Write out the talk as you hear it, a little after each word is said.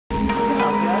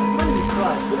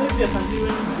we are continuing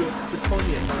with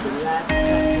Plutonium on the last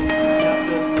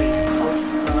chapter 3,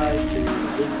 outside the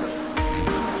window.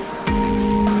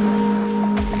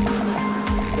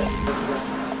 That's the last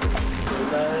chapter. So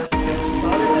let's get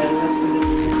started and let's finish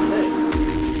this today.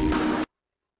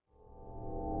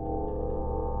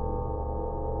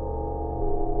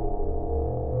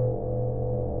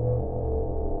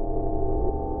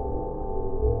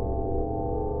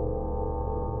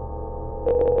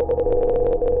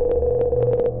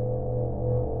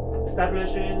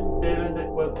 Establishing data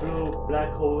network through black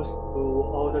holes through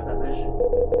all the dimensions.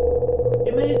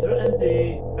 It may threaten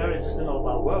the very existence of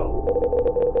our world,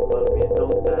 but we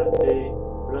don't have the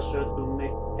pressure to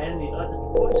make any other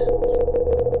choices.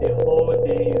 The hole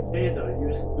the invader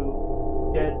used to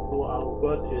get to our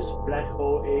world is black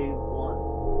hole A1.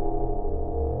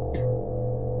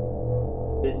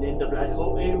 They named the black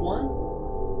hole A1?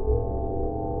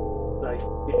 It's like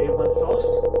the A1 source?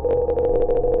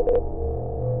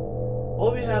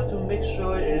 All we have to make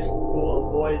sure is to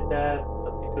avoid that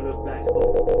particular black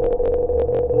hole.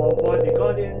 To avoid the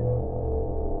Guardians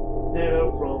data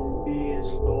from being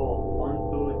stored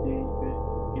onto the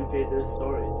invader's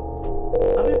storage.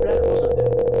 How many black holes are there?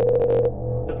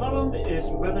 The problem is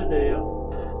whether the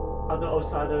other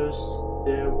outsiders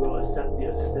there will accept the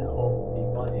assistance of the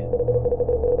Guardian.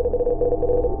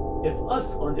 If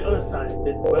us on the other side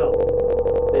did well,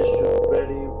 they should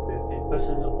ready with a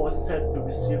person all set to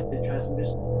receive the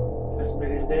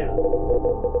transmitting data.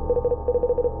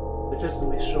 But just to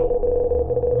make sure,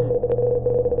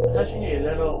 attaching a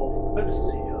letter of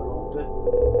courtesy along with it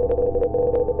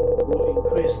will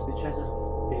increase the chances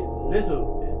a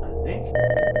little bit, I think.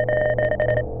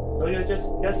 So you're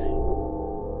just guessing.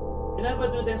 You never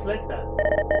do things like that.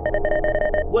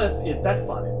 What if it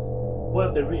backfires? What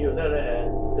if they read your letter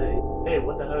and say, hey,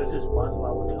 what the hell is this? Why do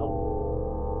I want to help?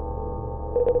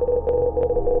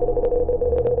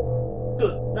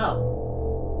 Good, now,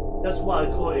 that's what I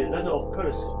call a letter of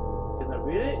courtesy. Can I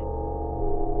read it?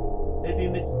 Maybe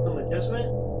make some adjustment?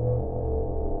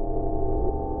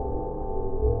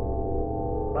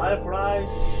 Fireflies?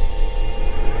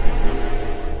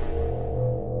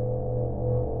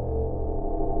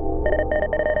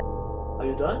 Are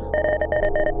you done?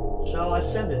 Shall I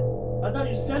send it? I thought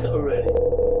you sent it already.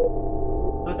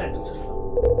 No thanks, sister.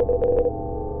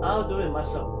 I'll do it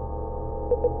myself.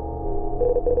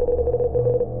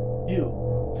 You,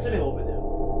 sitting over there.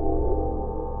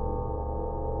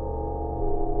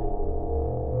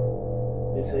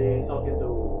 Is he talking to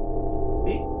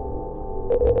me?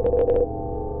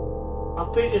 Our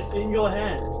fate is in your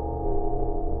hands.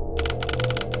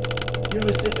 You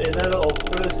received a letter of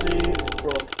courtesy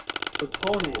from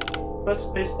Plutonium. Press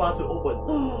spacebar to open.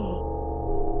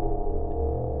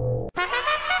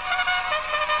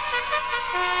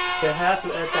 They have to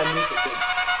add that music in.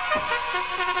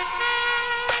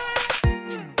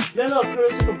 Letter of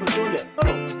courtesy from Plutonium. Oh,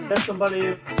 that's somebody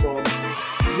from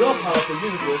your part of the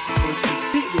universe who is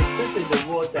completely twisting the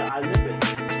world that I live in.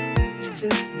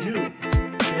 Since you,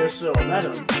 dear sir or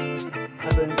madam,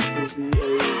 happens to be a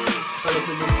fellow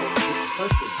human of this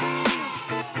person,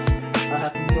 I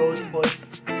have no choice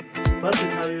but to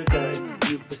tell you that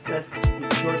you possess the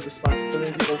joint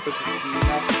responsibility over this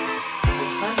matter. I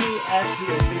kindly ask you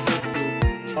a favor to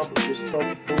help restore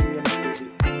Plutonium to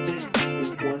the state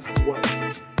it once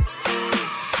was.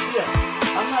 Yes,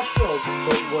 I'm not sure,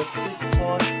 but was it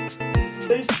called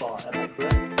spacebar, am I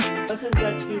correct? Doesn't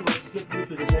that key will skip you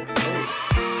to the next stage?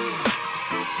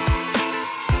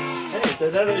 Hey, the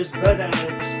letter is better than I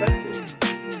expected.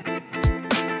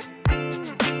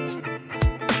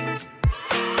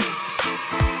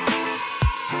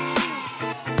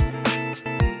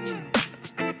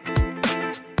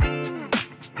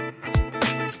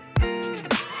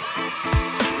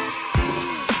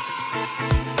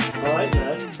 Alright,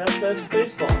 let's test that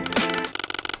spacebar.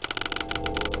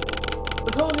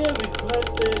 Plutonium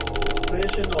requested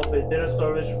creation of a data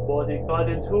storage for the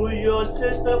Guardian to your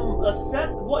system.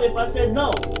 Accept? What if I said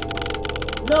no?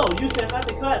 No, you cannot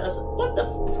decline. What the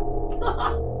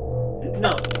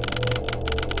No.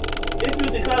 If you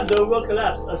decline, the world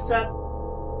collapse. Accept.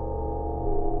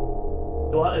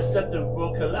 Do I accept the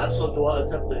world collapse or do I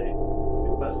accept the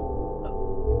request?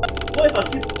 What if I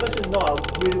keep pressing no? I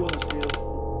really want to see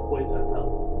what it turns out.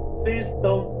 Please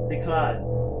don't decline.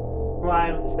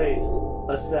 Prime face.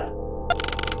 Accept.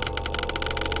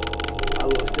 I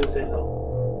will still say no.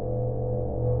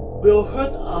 Will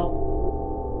hurt our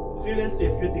feelings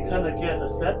if you decline again.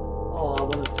 Accept. Oh, I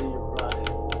want to see you cry.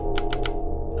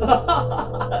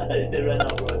 They ran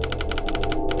out of words.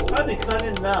 Try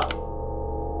declining now.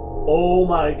 Oh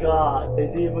my god, they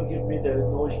didn't even give me the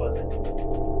no choice.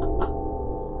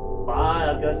 Fine,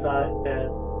 I guess I can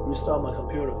restart my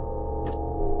computer.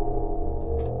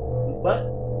 But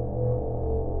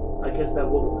I guess that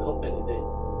won't help anything.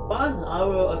 Fine, I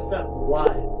will accept.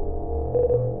 Why?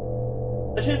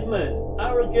 Achievement,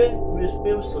 arrogant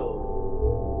refusal.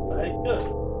 Right, good.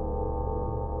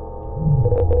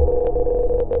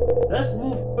 Let's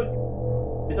move quick.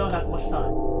 We don't have much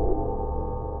time.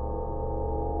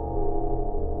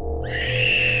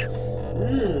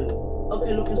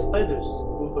 Ugly looking spiders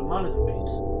with a manic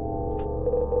face.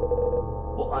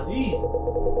 What are these?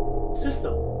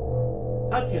 System.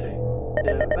 Calculate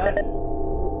their values.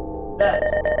 That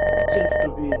seems to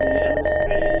be the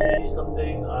MSA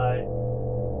something I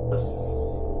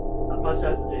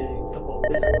processed a couple of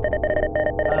days ago.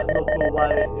 I have no clue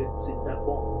why it's in that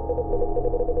form.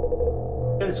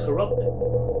 It is corrupted.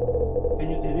 Can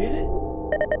you delete it?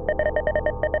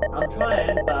 I'm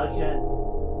trying, but I can't.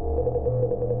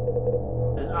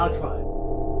 And I'll try.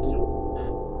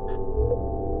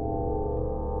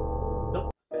 Nope.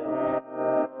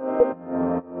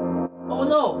 Oh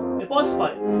no! A boss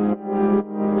fight!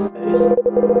 Space?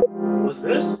 What's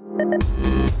this?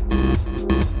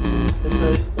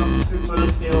 It's some super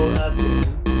kill after.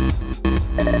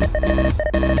 It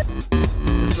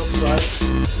looks like.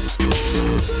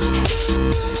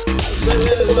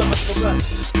 Wait, I must forget.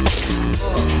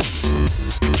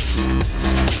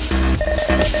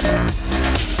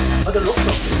 But it looks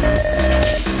okay.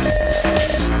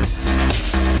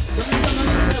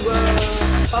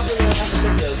 Popular as a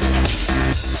video game.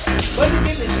 But the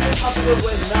game is still popular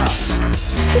right now.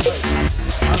 Wait,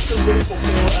 I'm still waiting for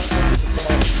people to come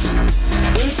out.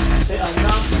 Which they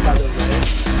announced by the way,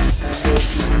 and will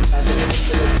be at the end of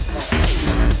the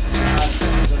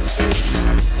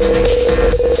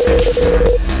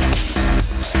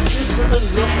This doesn't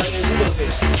look like a video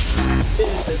game. It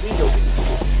is a video game.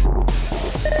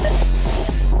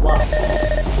 Wow.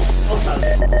 Outside.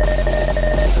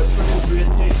 It's a pretty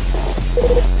weird game.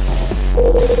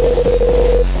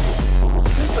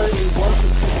 Looks like it wants to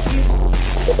compete.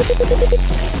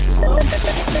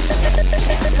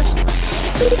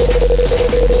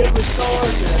 If we start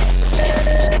it,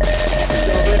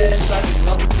 you're already inside the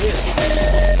number here.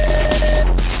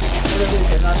 Everything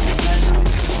cannot be manually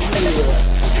clear.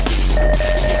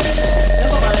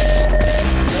 Never mind.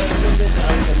 There is something that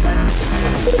I can manually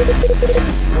clear.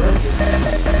 What is it?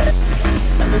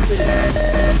 Let me see.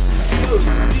 Use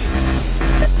speed.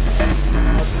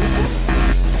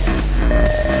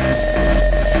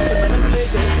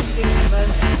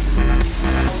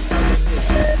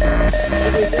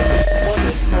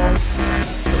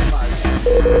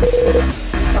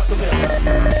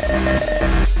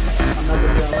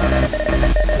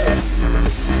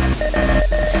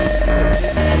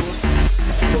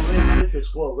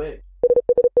 Go away.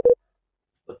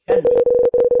 But can we?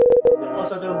 The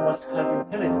outsider must have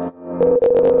intelligence.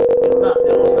 If not,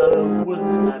 the outsider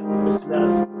wouldn't have just let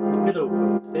us fiddle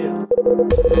with there.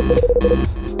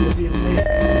 To be made,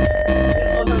 the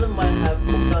outsider might have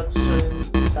forgot shutting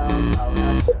down our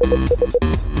assets.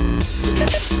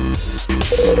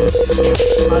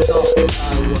 I thought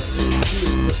I was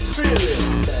superior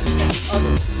than any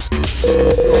other.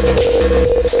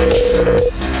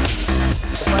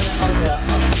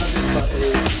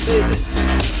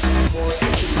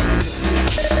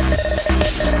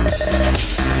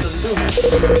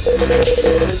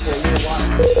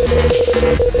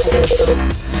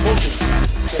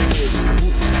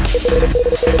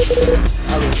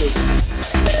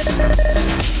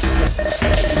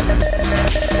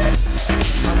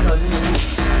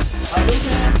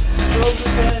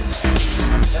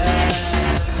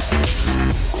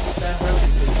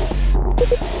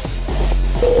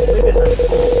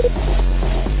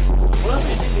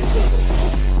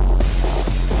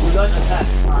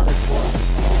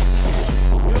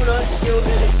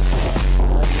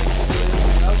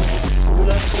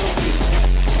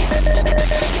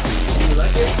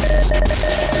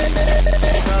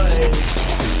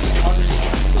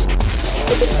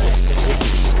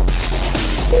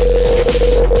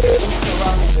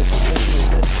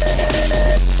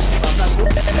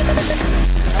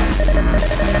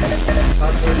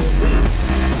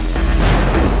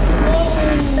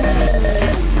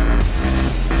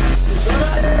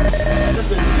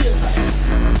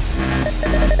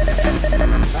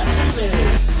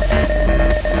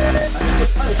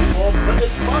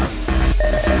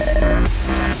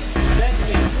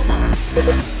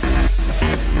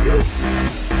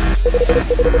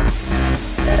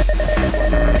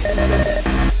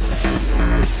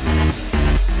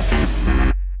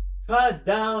 Try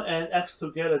down and X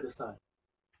together this time.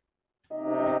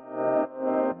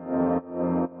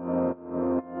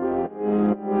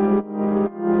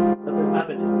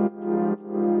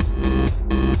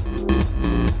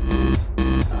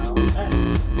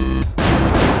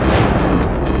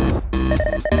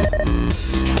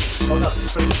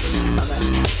 How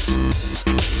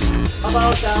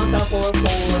about down, forward,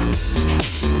 forward.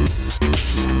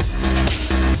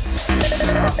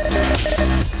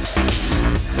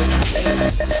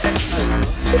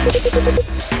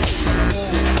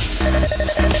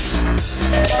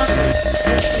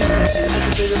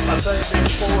 Activated by pressing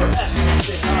forward F.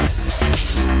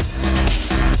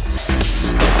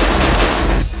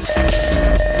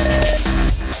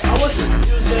 I wasn't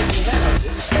using the hand of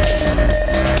this.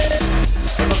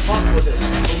 I'm a pop with it.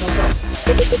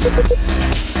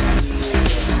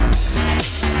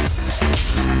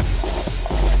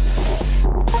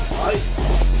 Right.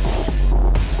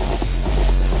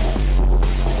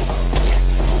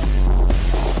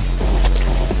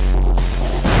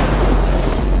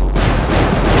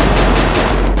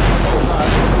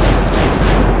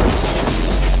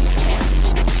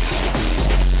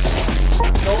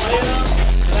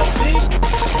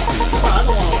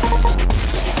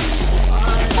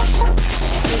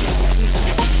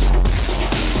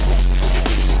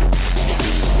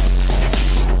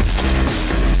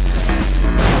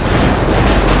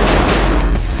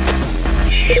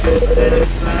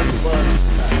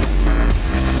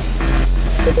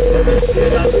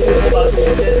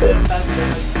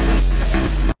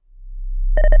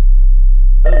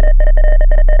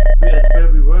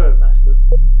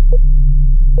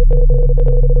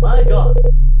 My God,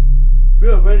 we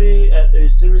are already at a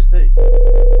serious state.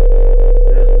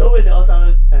 There's no way the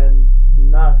outsider can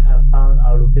not have found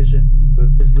our location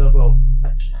with this level of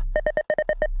infection.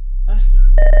 Master,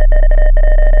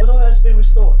 but all has been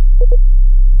restored.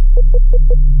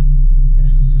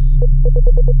 Yes,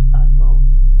 I know.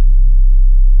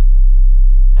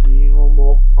 No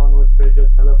more chrono trigger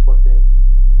teleporting.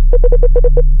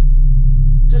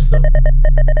 System.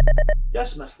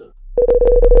 Yes, Master.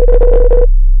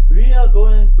 We are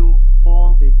going to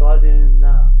form the Guardian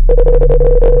now.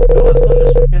 Do as much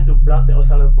as we can to block the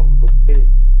outsider from locating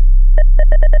us.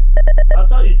 I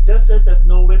thought you just said there's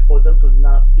no way for them to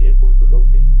not be able to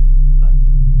locate. But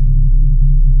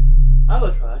I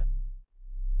will try.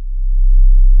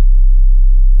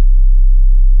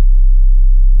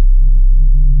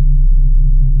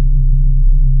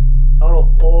 Out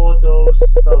of all those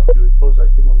stuff, you chose a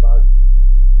human body.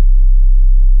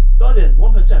 Guardian,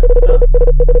 1%. Yeah.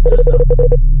 System.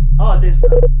 How are they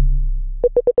stuck?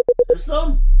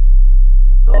 System?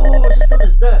 Oh, system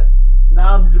is dead.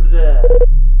 Now I'm there.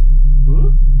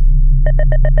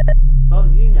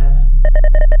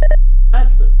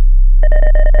 Master.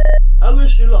 I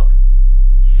wish you luck.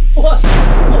 What?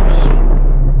 Oh shit.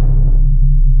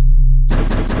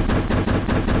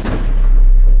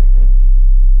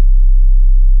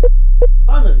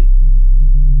 Finally.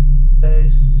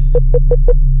 Space.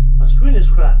 My screen is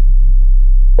cracked.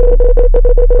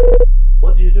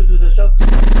 What do you do to the shelter? Oh,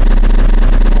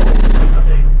 it's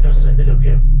nothing. Just a little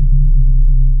gift.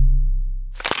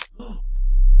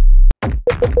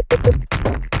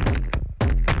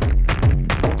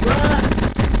 Right.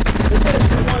 The best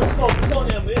we want for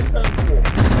Plutonium is done for.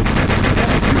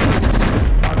 And you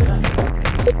are the master.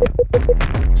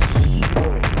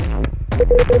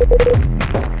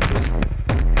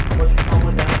 Much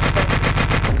calmer than expected.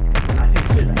 I can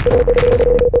see that.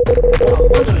 What I'm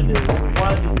wondering is,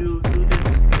 why do you do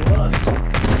this to us?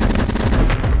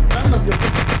 None of your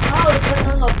business. How is that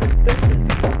none of his business?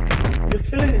 You're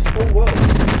killing his whole world.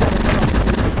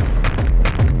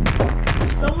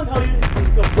 Did someone tell you to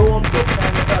blow up your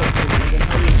planet Earth and then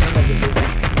tell you none of your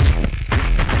business?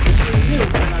 If you knew,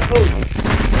 and I told you.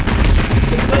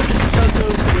 The purchase shelter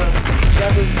will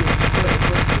gather you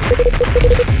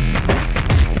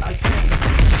I can't.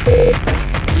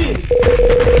 Really?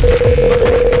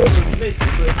 What is this made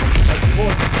with a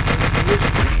divorce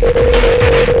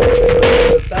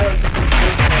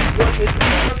what is the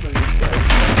purpose?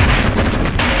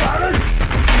 Silence!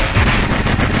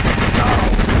 No!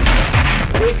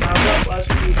 Here's my rough as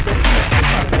you think if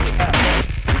I do that.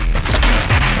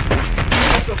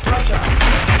 That's the pressure.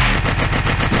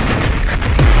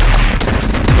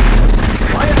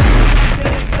 Why are you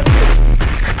getting tempted?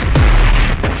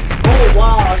 Oh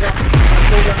wow, I got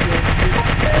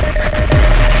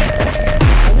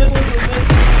unable to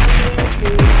make anything to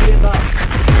give up.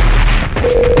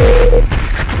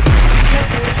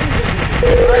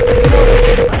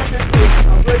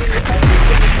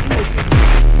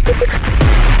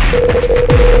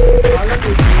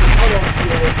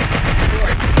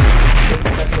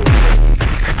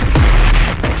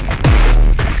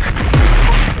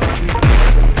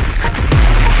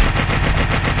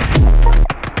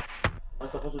 Am I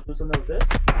supposed to do something like this?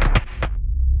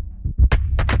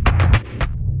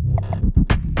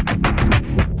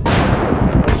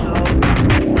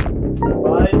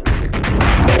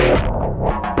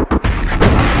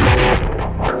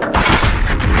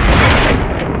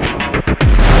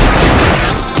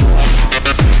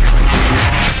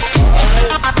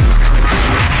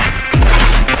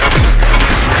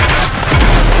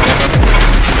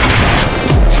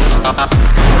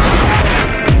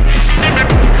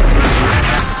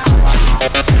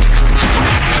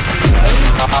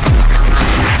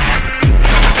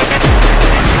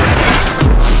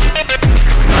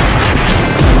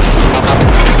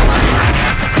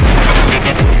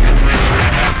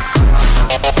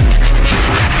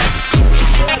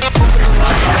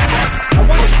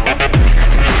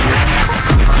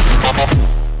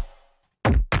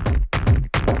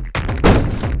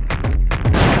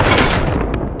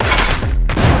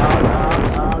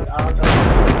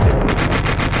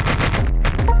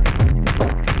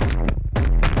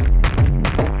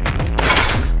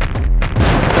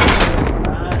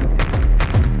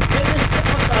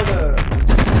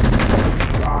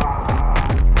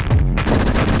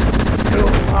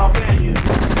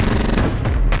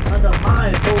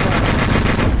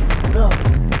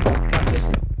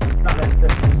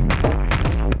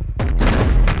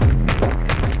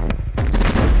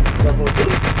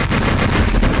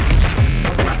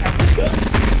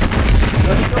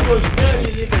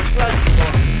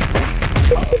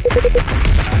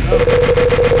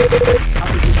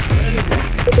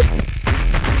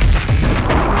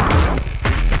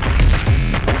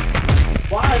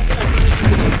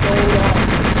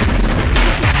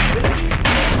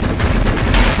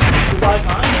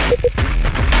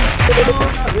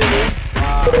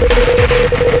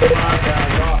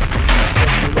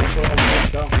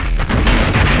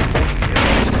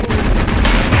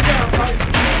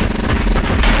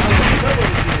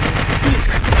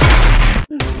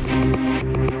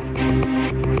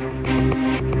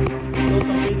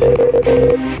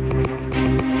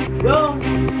 Well,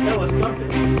 that was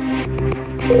something.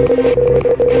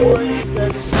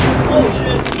 27. Oh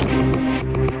shit!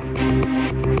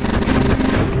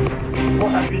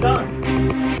 What have you done?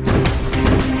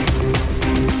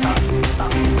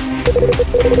 Stop.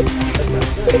 Like I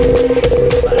said,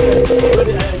 it's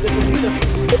already at a different universe.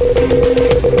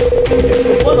 If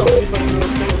you're one of me, but you're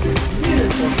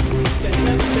beautiful, you can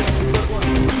never get to the one.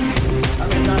 I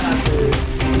may not have to leave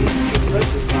the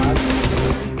record vibe.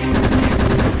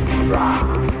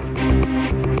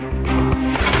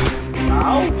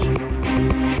 Ouch!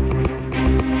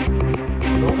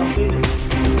 Don't complete it.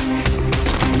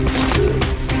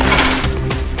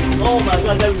 Oh my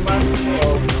god, that reminds me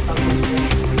of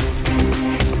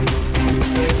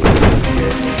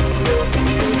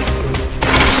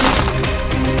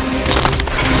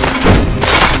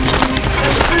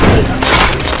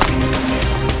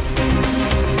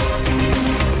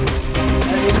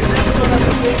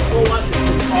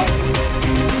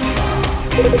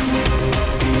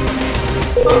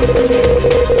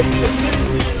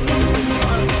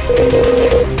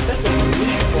that's a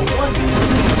relief for one.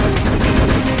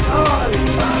 Oh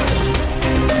gosh.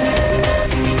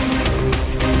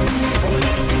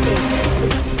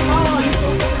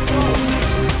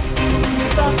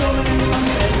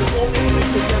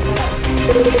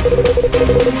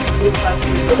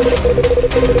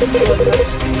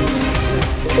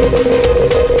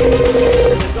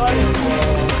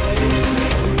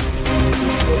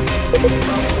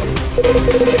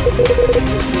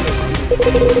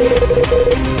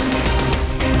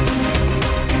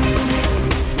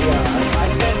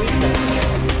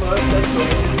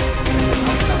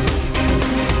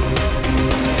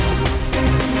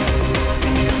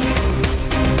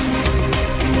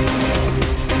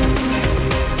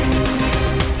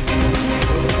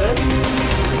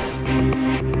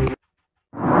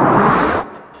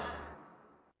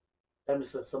 That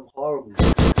means some horrible.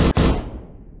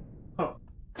 Huh.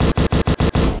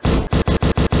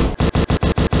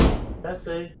 That's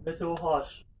a little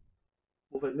harsh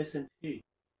with a missing T.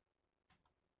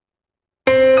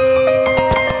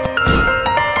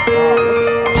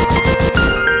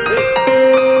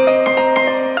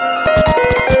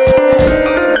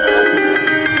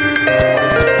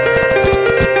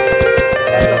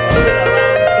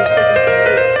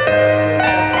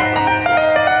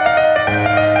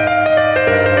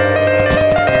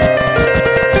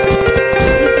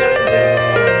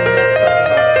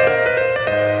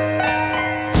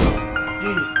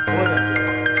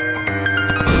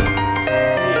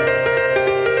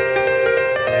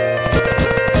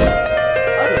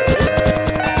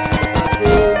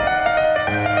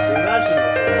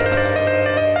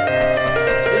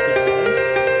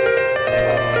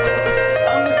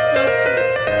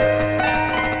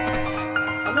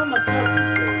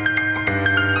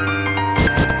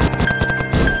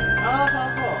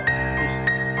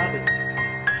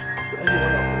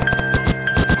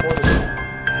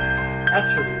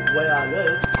 Actually, where I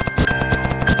live,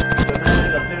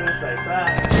 dramatic appearance like that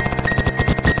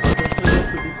are considered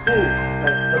to be cool,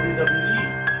 like WWE.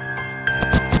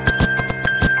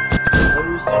 Have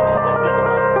you seen that?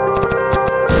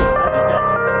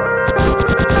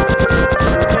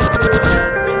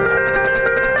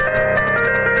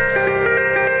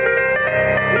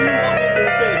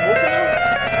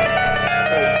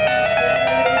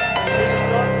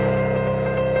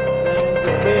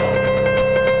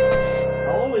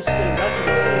 Stay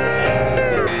rational.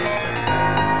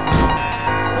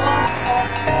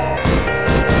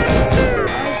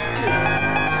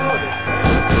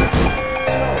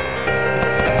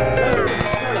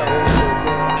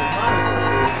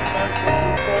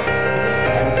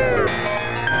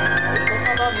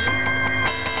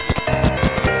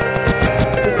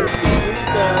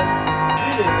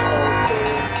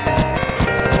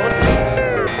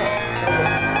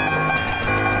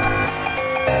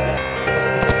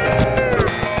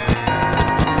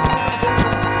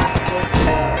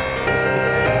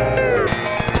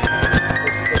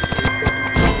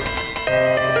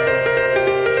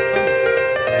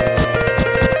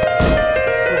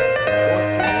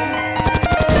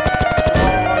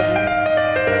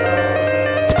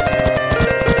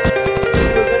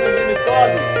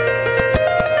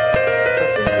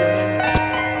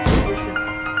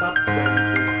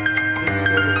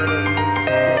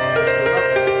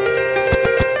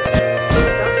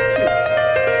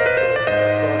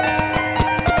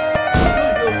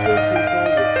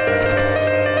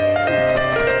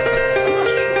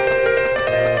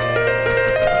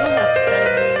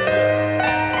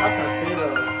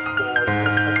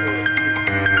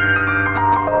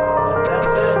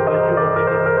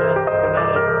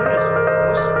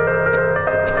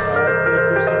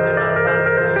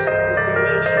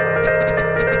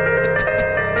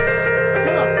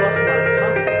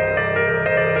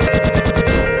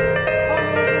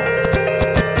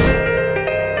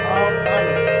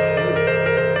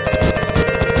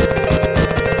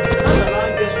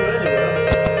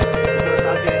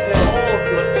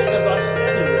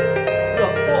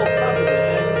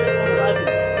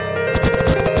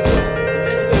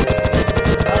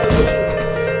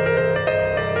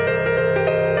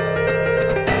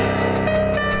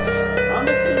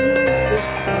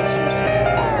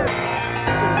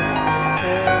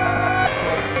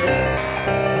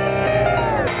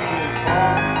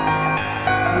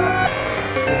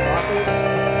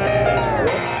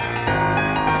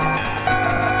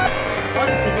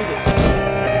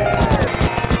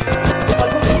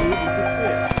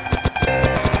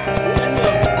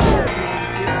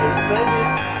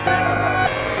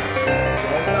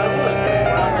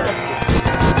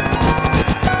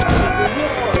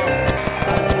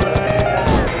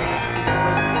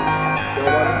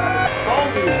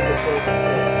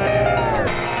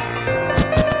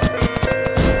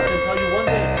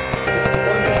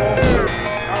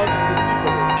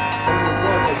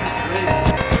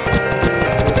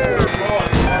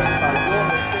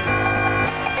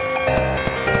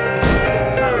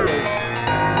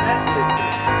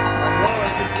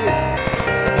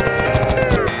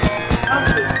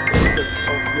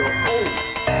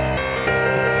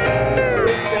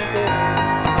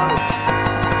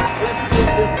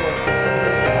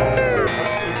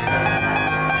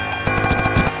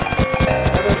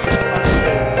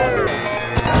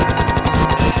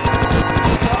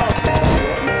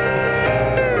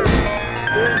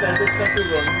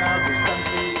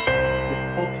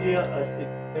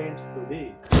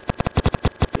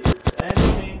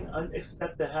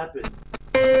 expect to happen.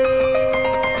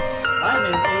 I'm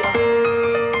an AI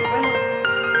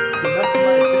to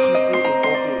maximize efficiency in all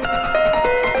fields.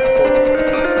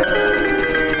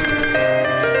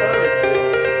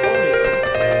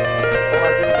 All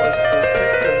I did was to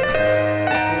pick them into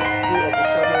the speed of the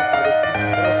shuttle by the peaks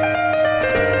above.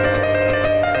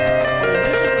 When the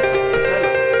mission was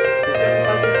developed, the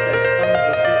sacrifices that come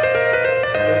with it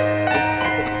was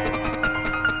inevitable.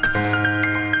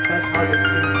 That's how the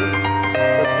king is.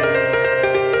 But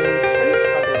can you change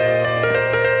how they are?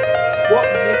 What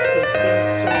makes the king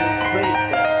so great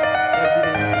that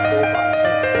everything has to go by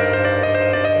him?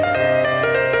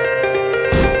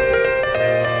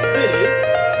 Really?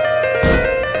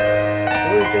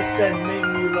 What you just said made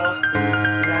me lost the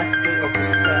last bit of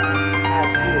respect I had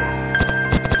for you.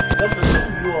 Let's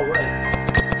assume you are right.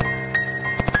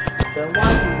 Then why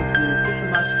do the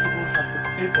diplomatic people have to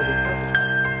pay for the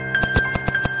sacrifice?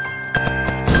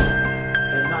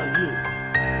 And not you,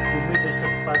 who made the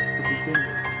sacrifice to begin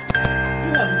with.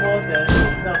 You have more than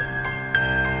enough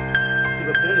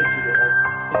capability to also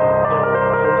take care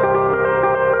of those who know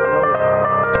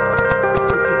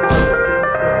to keep on doing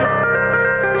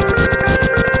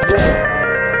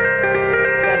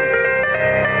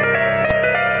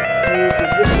you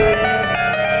deliberately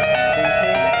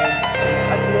maintain an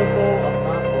incalculable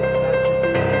amount of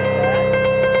tragedy that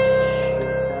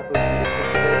should never be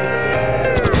sustained.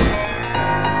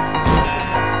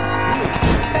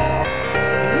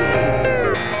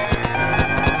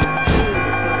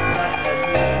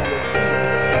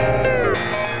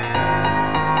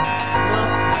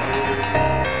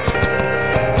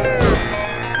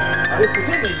 Are you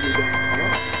pretending you don't know?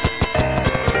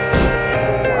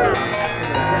 Why I'm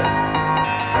acting like this?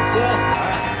 Again,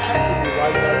 I'm asking you why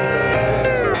you're acting like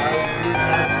this. I would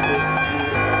ask if you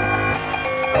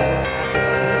I won't ask if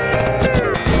I knew.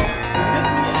 You make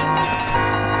me angry.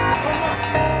 Come on.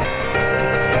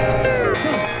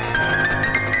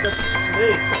 Such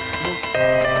slaves of emotion.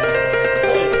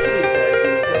 What a pity that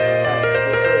you just had the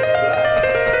courage to ask.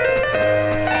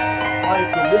 Why you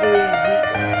deliberately read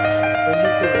when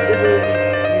you could deliberately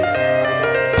read my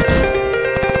mind?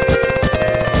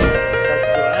 That's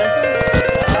your answer?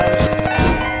 That I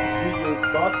just read your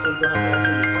thoughts so you don't have to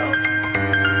answer yourself?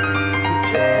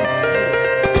 Legit insane.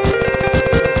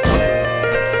 Don't stop it.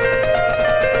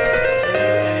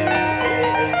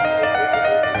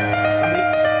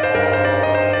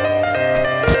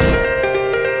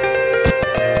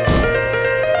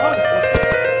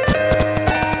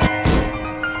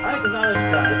 I acknowledge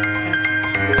that I can't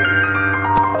destroy you.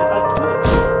 If I could,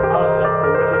 I would have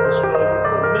already destroyed you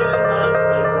for a million times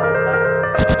a while back.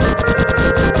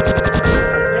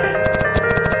 Since I can't,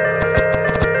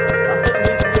 I'm going to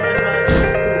make you realize the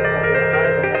truth of your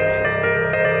high dimension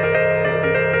that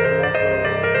you never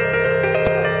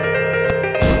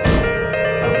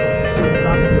I'll completely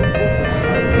block your movement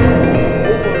by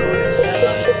overloading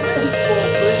data for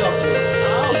bring up your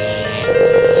ouch.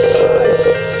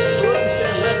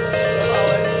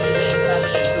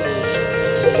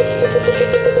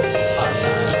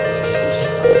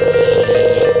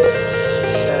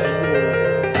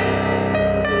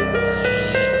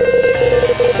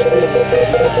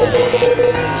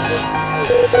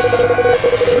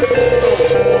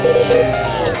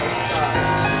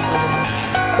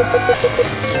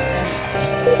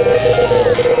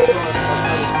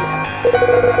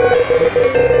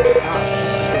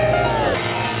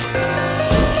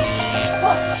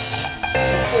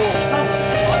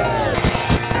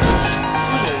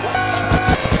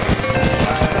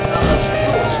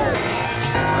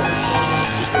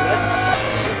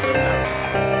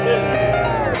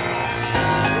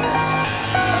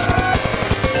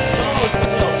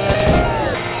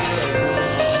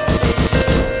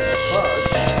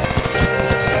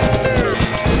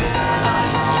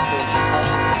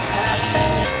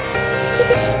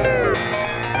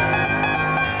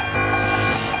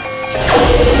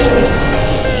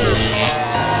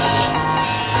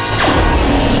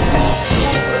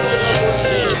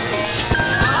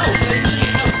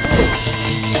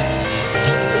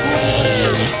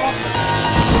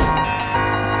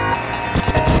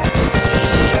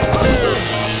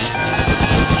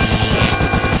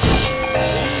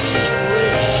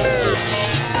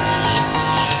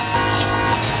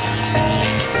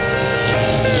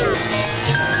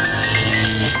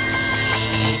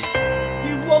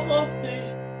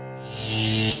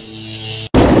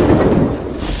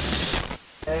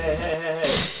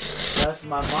 That's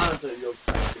my monitor you're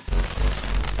pressing.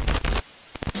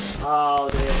 How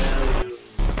the hell you?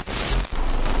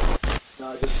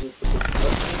 Now I just need to put the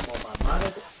on my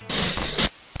monitor.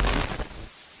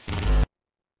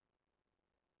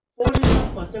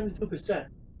 was 72%.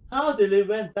 How did it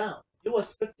went down? It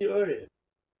was 50 earlier.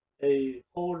 A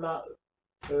whole lot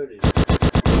earlier.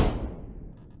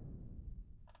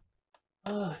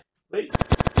 Wait.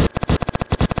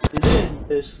 Within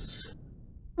this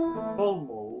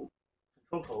control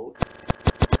code,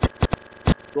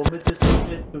 you want me to set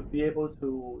it to be able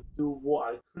to do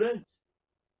what I couldn't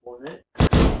on it?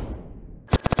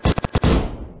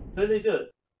 Really good.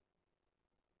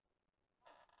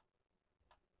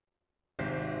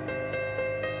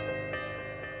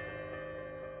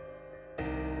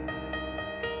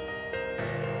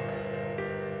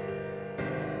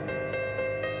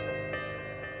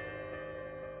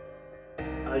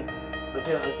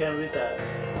 I can't read that.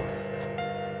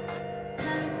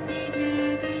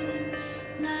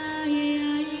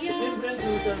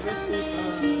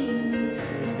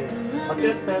 I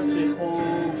guess that's the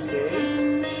whole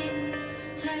game.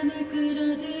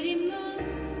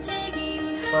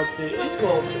 But the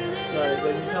intro, like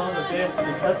when you turn on the game, it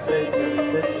does say that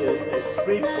this is a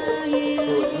prequel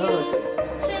to another game.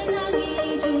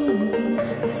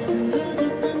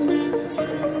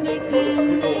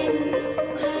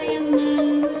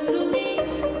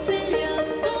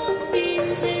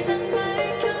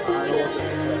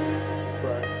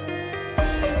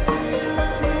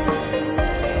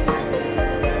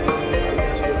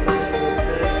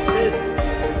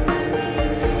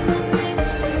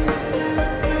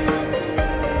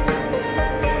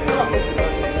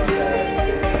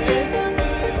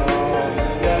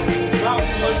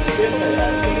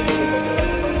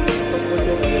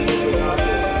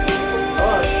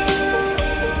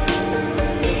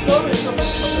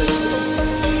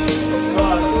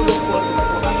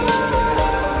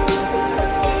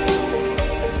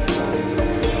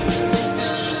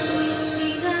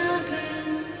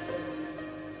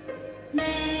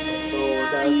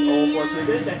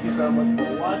 Thank you very much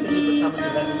for watching. Leave a comment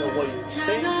and let me know what you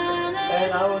think.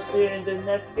 And I will see you in the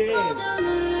next game.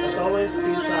 As always,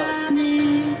 peace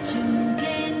out.